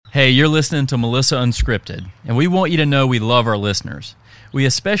Hey, you're listening to Melissa Unscripted, and we want you to know we love our listeners. We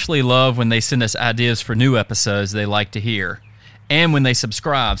especially love when they send us ideas for new episodes they like to hear, and when they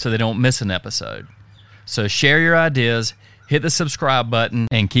subscribe so they don't miss an episode. So share your ideas, hit the subscribe button,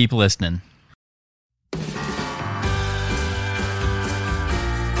 and keep listening.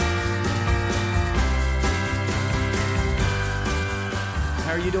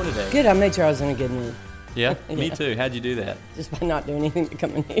 How are you doing today? Good. I made sure I was in a good mood. Yeah? Yeah. Me too. How'd you do that? Just by not doing anything to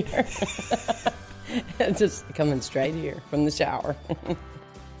come in here. Just coming straight here from the shower.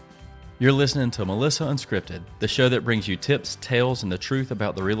 You're listening to Melissa Unscripted, the show that brings you tips, tales, and the truth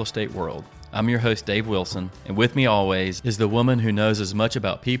about the real estate world. I'm your host, Dave Wilson, and with me always is the woman who knows as much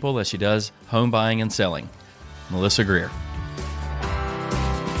about people as she does home buying and selling, Melissa Greer.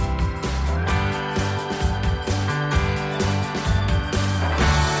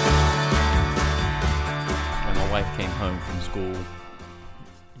 My wife came home from school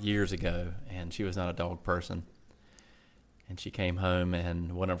years ago, and she was not a dog person. And she came home,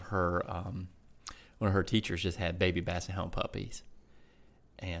 and one of her teachers just had baby Basset Hound puppies.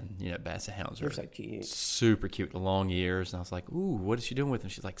 And, you know, Basset Hounds are so cute. Super cute, the long ears. And I was like, ooh, what is she doing with them?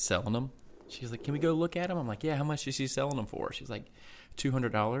 She's like, selling them. She's like, can we go look at them? I'm like, yeah, how much is she selling them for? She's like,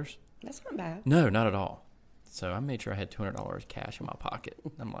 $200. That's not bad. No, not at all. So I made sure I had $200 cash in my pocket.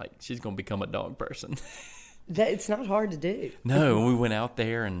 I'm like, she's going to become a dog person. It's not hard to do. No, we went out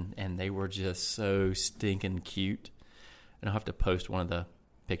there, and they were just so stinking cute. And I'll have to post one of the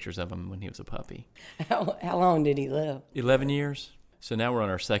pictures of him when he was a puppy. How long did he live? 11 years. So now we're on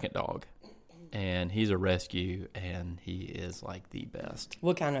our second dog. And he's a rescue, and he is like the best. Do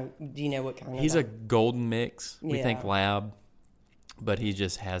you know what kind of He's dog? a golden mix. We Yeah. think lab, but he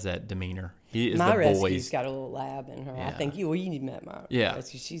just has that demeanor. He is my the rescue's boys. got a little lab in her. I Yeah. think you met my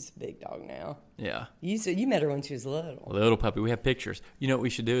rescue. She's a big dog now. Yeah. You met her when she was little. Well, the little puppy. We have pictures. You know what we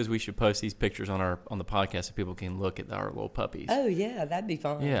should do is we should post these pictures on the podcast so people can look at our little puppies. Oh yeah, that'd be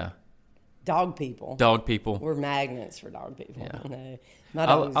fun. Yeah. Dog people. Dog people. We're magnets for dog people. Yeah. No, my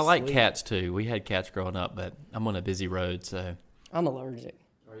dog's I like sweet. cats too. We had cats growing up, but I'm on a busy road, so. I'm allergic.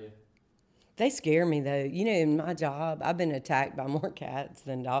 Are you? They scare me though. You know, in my job, I've been attacked by more cats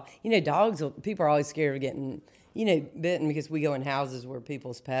than dogs. You know, dogs. People are always scared of getting, bitten because we go in houses where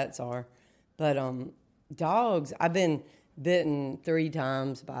people's pets are. But dogs, I've been bitten 3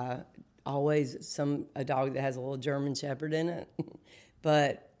 times by always a dog that has a little German Shepherd in it.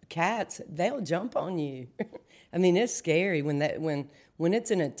 But cats, they'll jump on you. I mean, it's scary when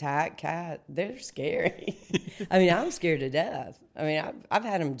it's an attack cat. They're scary. I mean, I'm scared to death. I mean, I've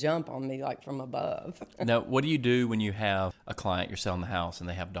had them jump on me like from above. Now, what do you do when you have a client, you're selling the house, and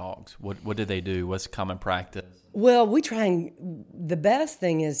they have dogs? What do they do? What's common practice? Well, the best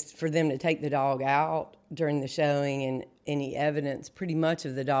thing is for them to take the dog out during the showing and any evidence pretty much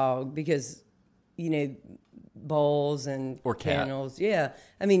of the dog because, bowls and Or cat. kennels. Yeah.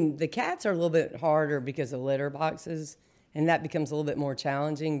 I mean, the cats are a little bit harder because of litter boxes, and that becomes a little bit more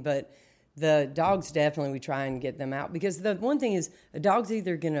challenging. But the dogs, definitely, we try and get them out. Because the one thing is, a dog's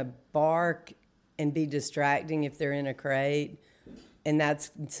either going to bark and be distracting if they're in a crate, and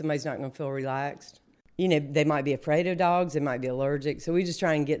somebody's not going to feel relaxed. They might be afraid of dogs. They might be allergic. So we just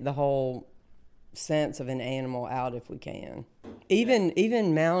try and get the whole sense of an animal out if we can.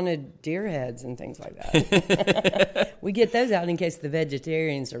 Even mounted deer heads and things like that. We get those out in case the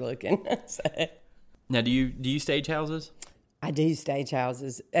vegetarians are looking. So, Now, do you stage houses? I do stage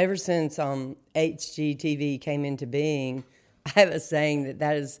houses. Ever since HGTV came into being, I have a saying that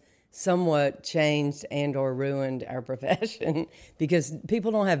has somewhat changed and or ruined our profession because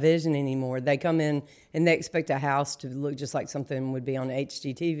people don't have vision anymore. They come in and they expect a house to look just like something would be on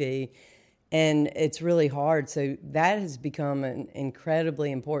HGTV. And it's really hard. So that has become an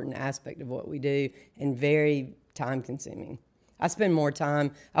incredibly important aspect of what we do and very time-consuming. I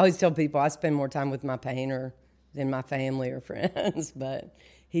always tell people I spend more time with my painter than my family or friends, but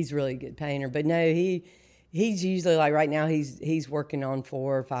he's really a good painter. But no, he's usually like right now he's working on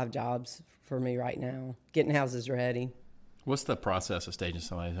 4 or 5 jobs for me right now, getting houses ready. What's the process of staging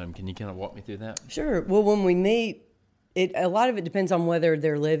somebody's home? Can you kind of walk me through that? Sure. Well, when we meet, a lot of it depends on whether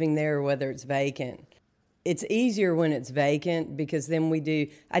they're living there or whether it's vacant. It's easier when it's vacant because then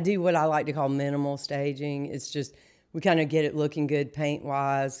I do what I like to call minimal staging. It's just we kind of get it looking good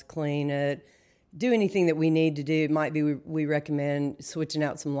paint-wise, clean it, do anything that we need to do. It might be we recommend switching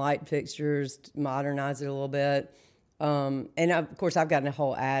out some light fixtures, modernize it a little bit. And of course, I've got a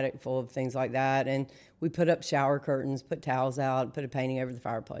whole attic full of things like that. And we put up shower curtains, put towels out, put a painting over the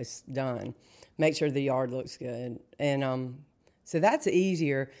fireplace, done. Make sure the yard looks good. And so that's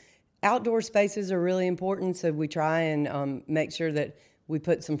easier. Outdoor spaces are really important, so we try and make sure that we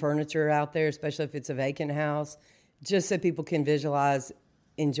put some furniture out there, especially if it's a vacant house, just so people can visualize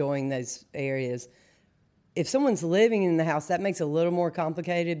enjoying those areas. If someone's living in the house, that makes it a little more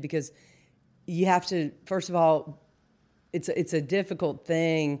complicated because you have to, first of all, it's a difficult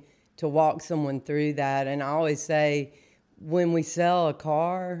thing to walk someone through that. And I always say, when we sell a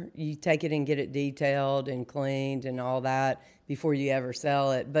car, you take it and get it detailed and cleaned and all that before you ever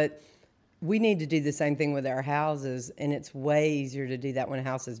sell it. But we need to do the same thing with our houses, and it's way easier to do that when a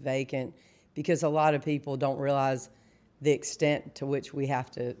house is vacant because a lot of people don't realize the extent to which we have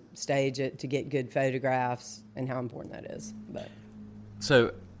to stage it to get good photographs and how important that is. But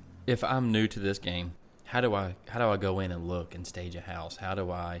so if I'm new to this game, how do I go in and look and stage a house?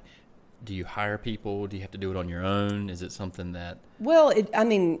 Do you hire people? Do you have to do it on your own? Is it something that... Well,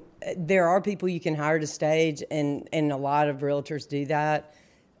 there are people you can hire to stage, and a lot of realtors do that.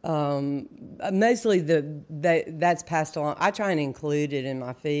 Mostly that's passed along. I try and include it in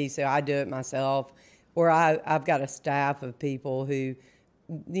my fee, so I do it myself. Or I've got a staff of people who,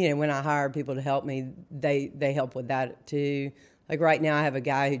 when I hire people to help me, they help with that too. Like right now I have a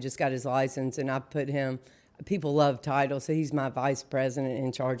guy who just got his license, and I put him... People love titles, so he's my vice president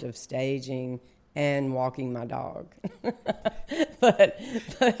in charge of staging and walking my dog. but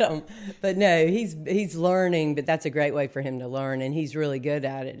no, he's learning, but that's a great way for him to learn, and he's really good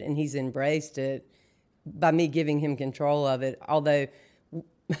at it, and he's embraced it by me giving him control of it. Although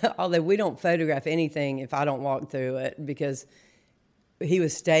we don't photograph anything if I don't walk through it, because he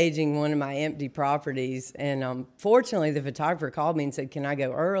was staging one of my empty properties, and fortunately the photographer called me and said, "Can I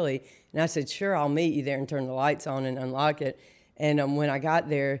go early?" And I said, "Sure, I'll meet you there," and turn the lights on and unlock it. And when I got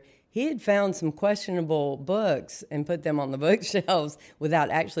there, he had found some questionable books and put them on the bookshelves without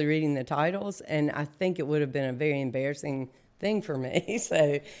actually reading the titles, and I think it would have been a very embarrassing thing for me.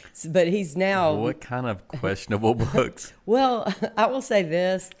 But he's now... What kind of questionable books? Well, I will say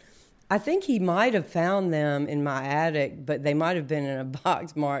this. I think he might have found them in my attic, but they might have been in a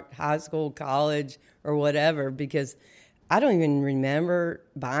box marked high school, college, or whatever, because I don't even remember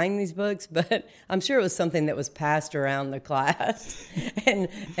buying these books, but I'm sure it was something that was passed around the class and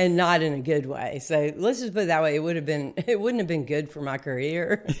not in a good way. So let's just put it that way. It wouldn't have been good for my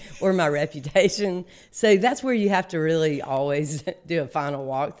career or my reputation. So that's where you have to really always do a final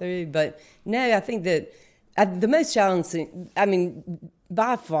walkthrough. But no, I think that the most challenging,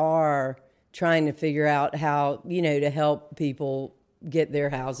 by far, trying to figure out how, to help people get their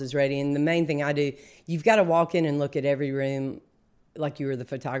houses ready. And the main thing I do, you've got to walk in and look at every room like you were the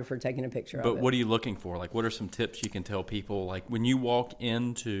photographer taking a picture of it. But what are you looking for? Like, what are some tips you can tell people? Like, when you walk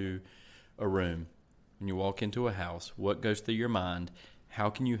into a room, when you walk into a house, what goes through your mind?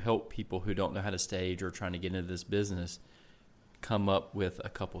 How can you help people who don't know how to stage or trying to get into this business come up with a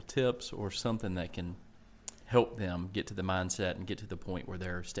couple tips or something that can help them get to the mindset and get to the point where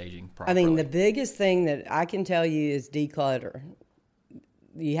they're staging properly? The biggest thing that I can tell you is declutter.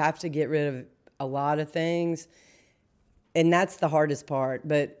 You have to get rid of a lot of things, and that's the hardest part.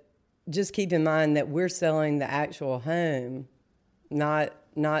 But just keep in mind that we're selling the actual home, not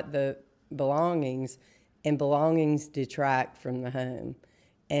the belongings, and belongings detract from the home.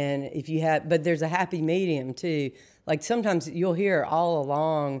 And but there's a happy medium too. Like sometimes you'll hear all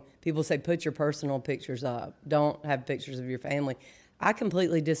along people say, put your personal pictures up. Don't have pictures of your family. I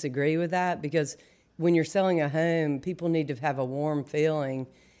completely disagree with that, because when you're selling a home, people need to have a warm feeling.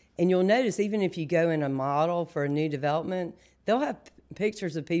 And you'll notice even if you go in a model for a new development, they'll have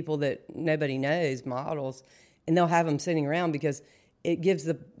pictures of people that nobody knows, models, and they'll have them sitting around because it gives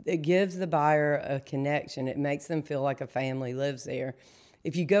the buyer a connection. It makes them feel like a family lives there.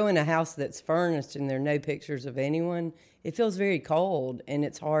 If you go in a house that's furnished and there are no pictures of anyone, it feels very cold and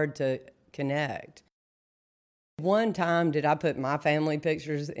it's hard to connect. One time did I put my family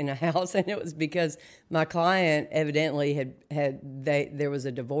pictures in a house, and it was because my client evidently there was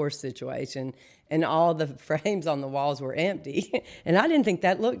a divorce situation and all the frames on the walls were empty, and I didn't think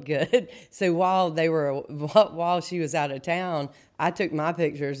that looked good. So while she was out of town, I took my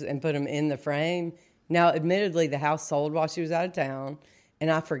pictures and put them in the frame. Now, admittedly, the house sold while she was out of town, and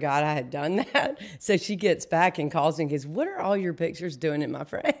I forgot I had done that. So she gets back and calls me and goes, "What are all your pictures doing in my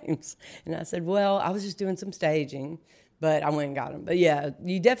frames?" And I said, "Well, I was just doing some staging, but I went and got them." But yeah,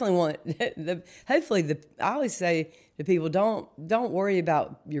 you definitely want I always say to people, don't worry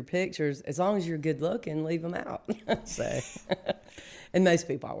about your pictures. As long as you're good looking, leave them out. So, and most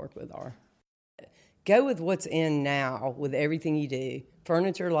people I work with are. Go with what's in now with everything you do.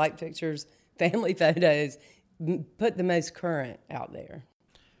 Furniture, light fixtures, family photos. Put the most current out there.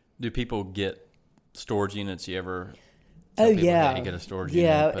 Do people get storage units? You ever tell people, yeah. Hey, get a storage unit?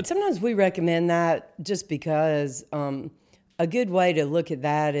 Yeah, and sometimes we recommend that just because a a good way to look at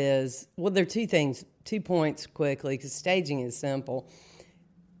that is, well, there are 2 points quickly, because staging is simple.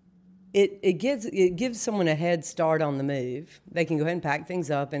 It gives someone a head start on the move. They can go ahead and pack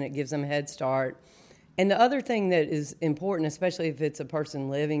things up, and it gives them a head start. And the other thing that is important, especially if it's a person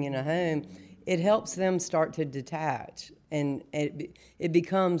living in a home, it helps them start to detach, and it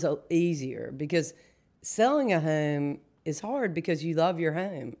becomes easier, because selling a home is hard because you love your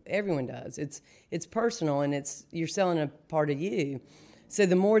home. Everyone does. It's personal, and you're selling a part of you. So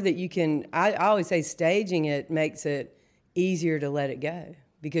the more that you can, I always say staging it makes it easier to let it go,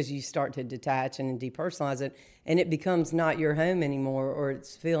 because you start to detach and depersonalize it, and it becomes not your home anymore, or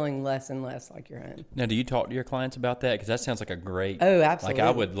it's feeling less and less like your home. Now, do you talk to your clients about that? Because that sounds like a great... Oh, absolutely. Like,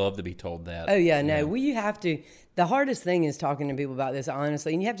 I would love to be told that. Oh, yeah, no. Well, you have to... The hardest thing is talking to people about this,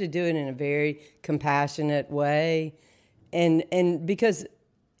 honestly, and you have to do it in a very compassionate way, and because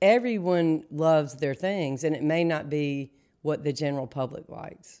everyone loves their things, and it may not be what the general public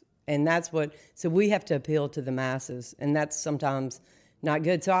likes. And that's what... So we have to appeal to the masses, and that's sometimes... not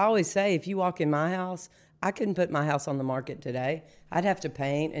good. So I always say, if you walk in my house, I couldn't put my house on the market today. I'd have to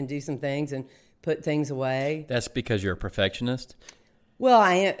paint and do some things and put things away. That's because you're a perfectionist? Well,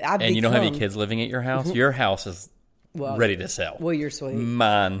 I am. And you don't have any kids living at your house? Your house is ready to sell. Well, you're sweet.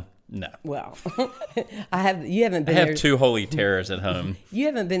 Mine, no. Well, you haven't been I there. have 2 holy terrors at home. You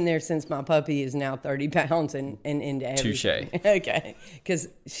haven't been there since my puppy is now 30 pounds and into everything. Touche. Okay. Because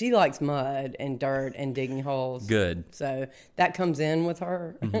she likes mud and dirt and digging holes. Good. So that comes in with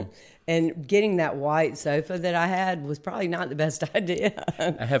her. Mm-hmm. And getting that white sofa that I had was probably not the best idea.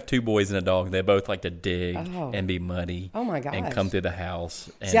 I have 2 boys and a dog. They both like to dig and be muddy. Oh, my gosh. And come through the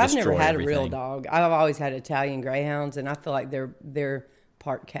house and See, I've destroy never had everything. a real dog. I've always had Italian Greyhounds, and I feel like they're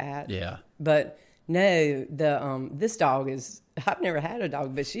part cat. Yeah. But no, this dog is... I've never had a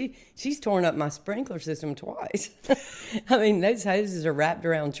dog, but she's torn up my sprinkler system twice. I mean, those hoses are wrapped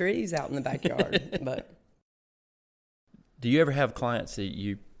around trees out in the backyard. But do you ever have clients that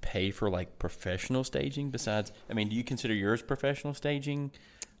you pay for, like, professional staging besides... I mean, do you consider yours professional staging?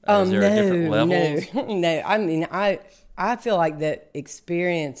 Is there different levels? No. I mean, I feel like that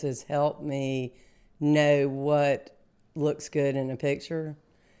experience has helped me know what looks good in a picture,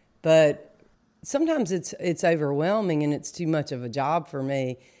 but sometimes it's overwhelming and it's too much of a job for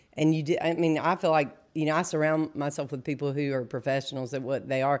me. And I feel like, I surround myself with people who are professionals at what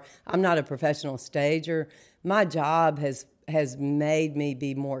they are. I'm not a professional stager. My job has made me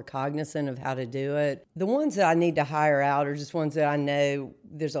be more cognizant of how to do it. The ones that I need to hire out are just ones that I know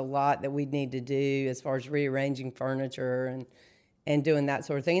there's a lot that we need to do as far as rearranging furniture and doing that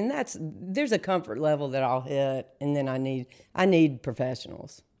sort of thing. And there's a comfort level that I'll hit, and then I need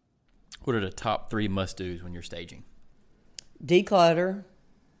professionals. What are the top 3 must-dos when you're staging? Declutter.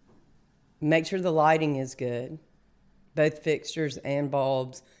 Make sure the lighting is good, both fixtures and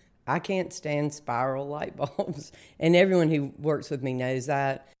bulbs. I can't stand spiral light bulbs, and everyone who works with me knows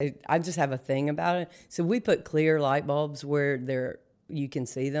that. I just have a thing about it. So we put clear light bulbs where you can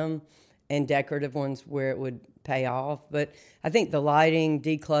see them, and decorative ones where it would pay off. But I think the lighting,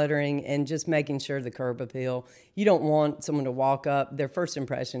 decluttering, and just making sure the curb appeal. You don't want someone to walk up, their first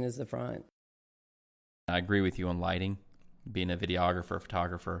impression is the front. I agree with you on lighting. Being a videographer,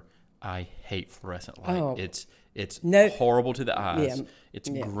 photographer, I hate fluorescent light. Oh. It's No. horrible to the eyes. Yeah. It's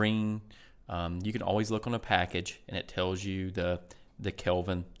Yeah. green. You can always look on a package, and it tells you the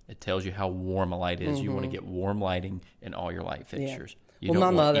Kelvin. It tells you how warm a light is. Mm-hmm. You want to get warm lighting in all your light fixtures. You Well, don't my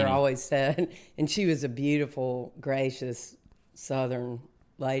want mother any- always said, and she was a beautiful, gracious Southern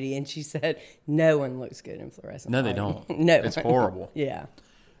lady, and she said, no one looks good in fluorescent No, they lighting." don't. No. It's horrible. Yeah.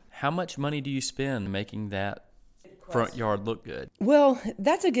 How much money do you spend making that front yard look good? Well,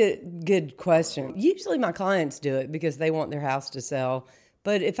 that's a good question. Usually my clients do it because they want their house to sell.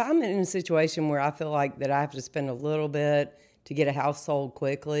 But if I'm in a situation where I feel like that I have to spend a little bit to get a house sold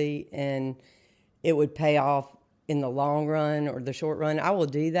quickly and it would pay off in the long run or the short run, I will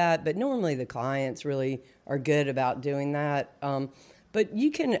do that. But normally the clients really are good about doing that. But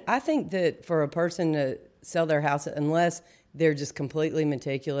I think that for a person to sell their house, unless they're just completely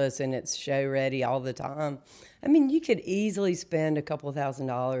meticulous and it's show ready all the time, I mean, you could easily spend a couple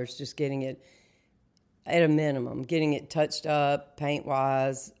 $1,000s just getting it, at a minimum, getting it touched up,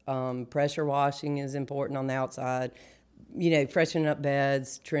 paint-wise. Pressure washing is important on the outside. Freshening up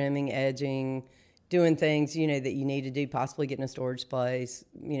beds, trimming, edging, doing things, that you need to do, possibly getting a storage place,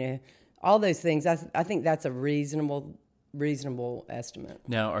 all those things. I think that's a reasonable estimate.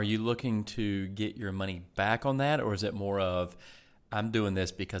 Now, are you looking to get your money back on that, or is it more of, I'm doing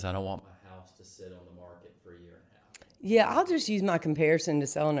this because I don't want my house to sit on the market for a year and a half? Yeah, I'll just use my comparison to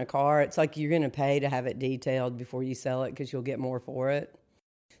selling a car. It's like you're going to pay to have it detailed before you sell it because you'll get more for it.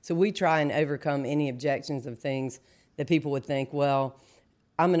 So we try and overcome any objections of things that people would think, well,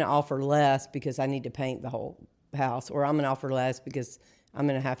 I'm going to offer less because I need to paint the whole house, or I'm going to offer less because I'm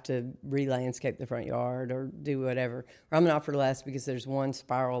going to have to re-landscape the front yard or do whatever. Or I'm going to offer less because there's one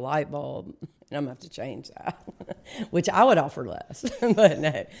spiral light bulb and I'm going to have to change that, which I would offer less. But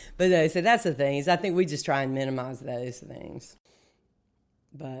no, so that's the thing. Is I think we just try and minimize those things.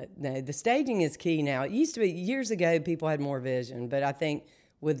 But no, the staging is key now. It used to be, years ago, people had more vision. But I think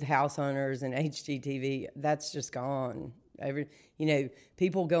with House Hunters and HGTV, that's just gone.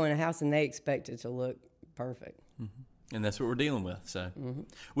 People go in a house and they expect it to look perfect. Mm-hmm. And that's what we're dealing with. So,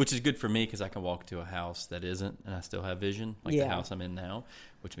 which is good for me because I can walk to a house that isn't, and I still have vision, like the house I'm in now,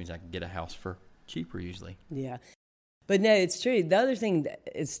 which means I can get a house for cheaper usually. Yeah. But no, it's true. The other thing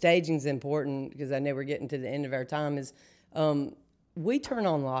is staging is important, because I know we're getting to the end of our time, is we turn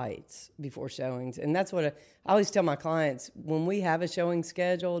on lights before showings. And that's what I always tell my clients. When we have a showing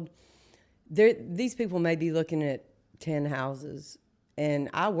scheduled, these people may be looking at 10 houses. And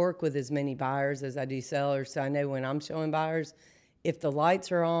I work with as many buyers as I do sellers, so I know when I'm showing buyers, if the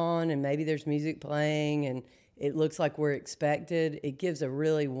lights are on and maybe there's music playing and it looks like we're expected, it gives a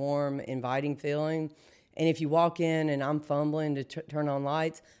really warm, inviting feeling. And if you walk in and I'm fumbling to turn on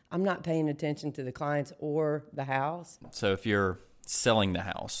lights, I'm not paying attention to the clients or the house. So if you're selling the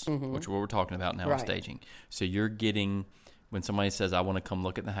house, which is what we're talking about now, right, staging, so you're getting, when somebody says, I want to come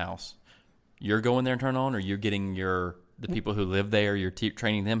look at the house, you're going there and turn on, or you're getting the people who live there, you're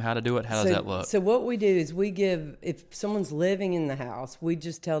training them how to do it? How does that look? So what we do is we give, if someone's living in the house, we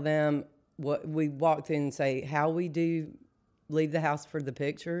just tell them what we walk through and say how we do leave the house for the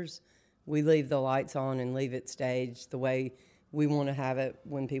pictures. We leave the lights on and leave it staged the way we want to have it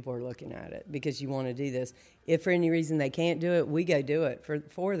when people are looking at it, because you want to do this. If for any reason they can't do it, we go do it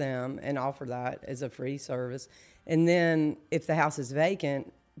for them and offer that as a free service. And then if the house is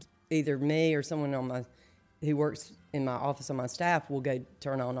vacant, either me or someone who works in my office on my staff will go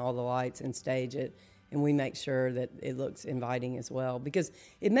turn on all the lights and stage it, and we make sure that it looks inviting as well, because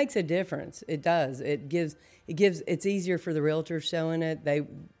it makes a difference. It does. It's easier for the realtors showing it.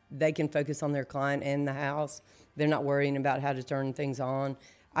 They can focus on their client and the house. They're not worrying about how to turn things on.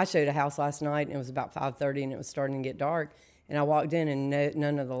 I showed a house last night, and it was about 5:30, and it was starting to get dark, and I walked in, and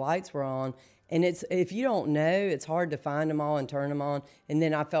none of the lights were on. And if you don't know, it's hard to find them all and turn them on. And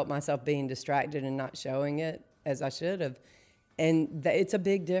then I felt myself being distracted and not showing it as I should have. And it's a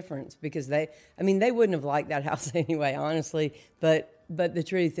big difference, because they wouldn't have liked that house anyway, honestly. But the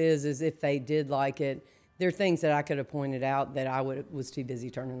truth is if they did like it, there are things that I could have pointed out that I was too busy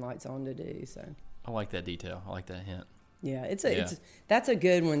turning lights on to do. So I like that detail. I like that hint. Yeah, that's a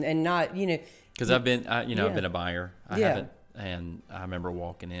good one, and not because I've been I've been a buyer. I haven't, and I remember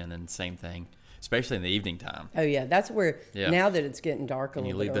walking in and same thing. Especially in the evening time. Oh yeah, that's where now that it's getting dark a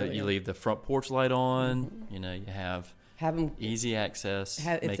little bit. You leave the front porch light on. You have them easy access.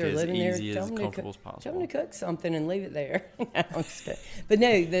 If they're living there, easy as comfortable as possible. Tell them to cook something and leave it there. But no,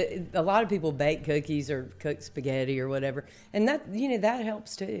 a lot of people bake cookies or cook spaghetti or whatever, and that that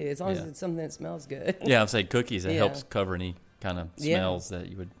helps too, as long as it's something that smells good. Yeah, I'm saying cookies. It helps cover any kind of smells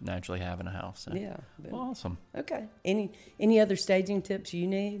that you would naturally have in a house. So. Yeah. Awesome. Okay. Any other staging tips you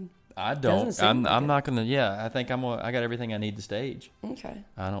need? I don't. I'm not gonna. Yeah, I think I got everything I need to stage. Okay.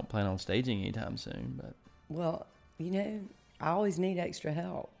 I don't plan on staging anytime soon, but. Well, I always need extra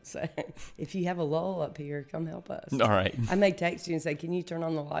help. So if you have a lull up here, come help us. All right. I may text you and say, "Can you turn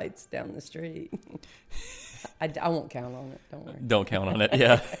on the lights down the street?" I won't count on it. Don't worry. Don't count on it.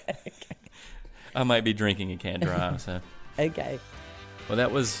 Yeah. Okay. I might be drinking a can dry. So. Okay. Well,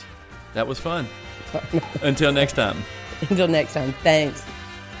 that was fun. Until next time. Until next time. Thanks.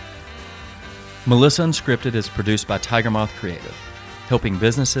 Melissa Unscripted is produced by Tiger Moth Creative, helping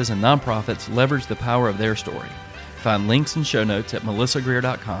businesses and nonprofits leverage the power of their story. Find links and show notes at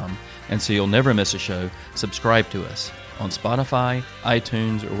melissagreer.com, and so you'll never miss a show, subscribe to us on Spotify,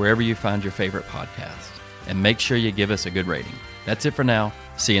 iTunes, or wherever you find your favorite podcasts. And make sure you give us a good rating. That's it for now.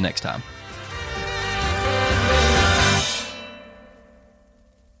 See you next time.